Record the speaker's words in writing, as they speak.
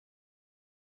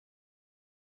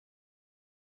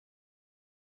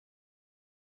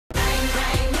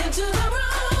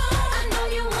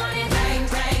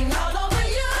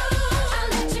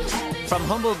From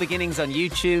humble beginnings on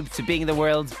YouTube to being the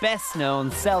world's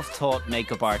best-known self-taught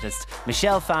makeup artist,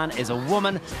 Michelle Phan is a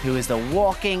woman who is the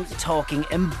walking, talking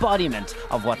embodiment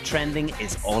of what trending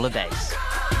is all about.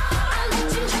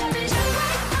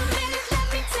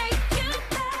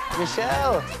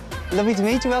 Michelle, lovely to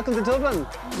meet you. Welcome to Dublin.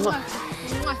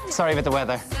 Sorry about the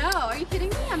weather. No, are you kidding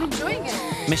me? I'm enjoying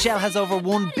it. Michelle has over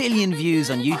 1 billion views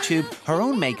on YouTube, her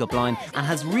own makeup line, and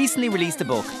has recently released a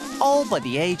book, all by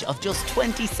the age of just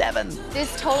 27.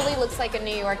 This totally looks like a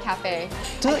New York cafe.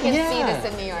 I can see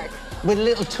this in New York. With a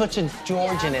little touch of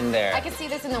Georgian in there. I can see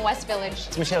this in the West Village.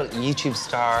 So Michelle, YouTube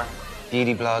star,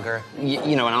 beauty blogger,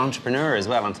 you know, an entrepreneur as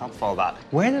well on top of all that.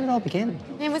 Where did it all begin?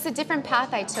 It was a different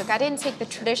path I took. I didn't take the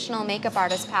traditional makeup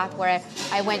artist path where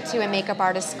I went to a makeup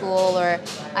artist school or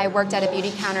I worked at a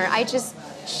beauty counter. I just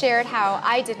shared how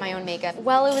I did my own makeup.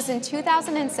 Well, it was in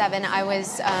 2007. I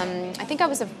was, I think I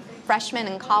was a freshman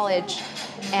in college,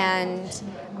 and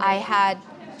I had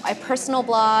a personal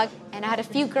blog, and I had a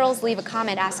few girls leave a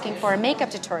comment asking for a makeup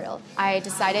tutorial. I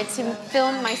decided to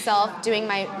film myself doing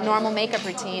my normal makeup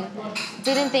routine.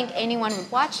 Didn't think anyone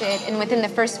would watch it, and within the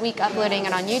first week uploading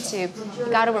it on YouTube,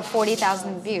 it got over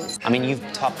 40,000 views. I mean, you've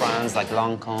top brands like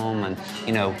Lancome and,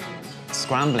 you know,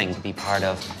 scrambling to be part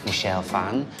of Michelle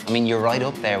Phan. I mean, you're right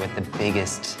up there with the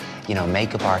biggest, you know,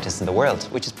 makeup artists in the world,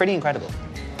 which is pretty incredible.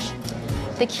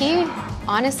 The key,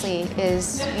 honestly,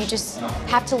 is you just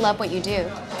have to love what you do,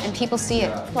 and people see it.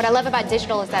 What I love about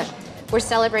digital is that we're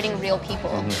celebrating real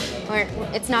people.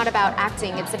 It's not about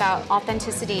acting, it's about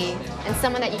authenticity and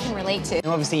someone that you can relate to.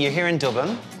 Now, obviously, you're here in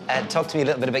Dublin. Talk to me a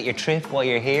little bit about your trip while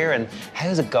you're here, and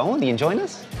how's it going? Are you enjoying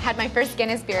it? Had my first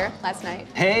Guinness beer last night.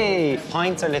 Hey,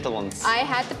 pints or little ones? I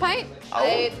had the pint. Oh. I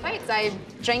ate pints. I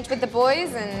drank with the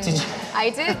boys, and Did you? I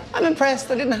did. I'm impressed.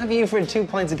 I didn't have you for 2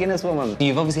 pints of Guinness, woman.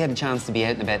 You've obviously had a chance to be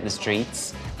out and about in the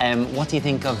streets. What do you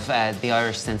think of the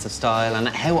Irish sense of style and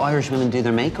how Irish women do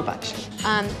their makeup, actually?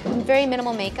 Very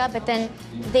minimal makeup, but then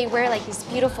they wear like these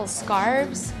beautiful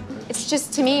scarves. It's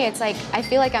just, to me, it's like, I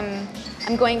feel like I'm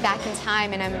going back in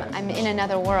time and I'm in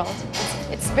another world.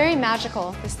 It's very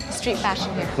magical, this street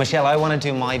fashion here. Michelle, I want to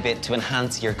do my bit to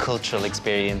enhance your cultural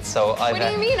experience, so I've... What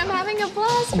do you mean? I'm having a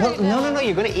blast Well, right now. no,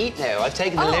 you're going to eat now. I've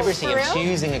taken the liberty for of real?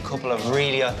 choosing a couple of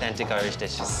really authentic Irish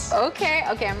dishes. Okay,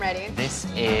 I'm ready. This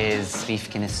is beef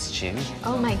Guinness stew.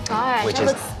 Oh my gosh, Which that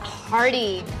is- looks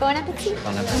hearty. Bon appetit.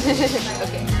 Bon appetit.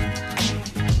 Okay.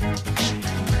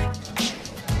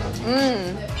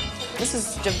 This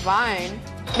is divine.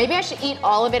 Maybe I should eat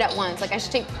all of it at once. Like, I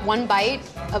should take one bite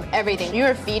of everything. You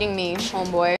are feeding me,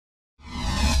 homeboy.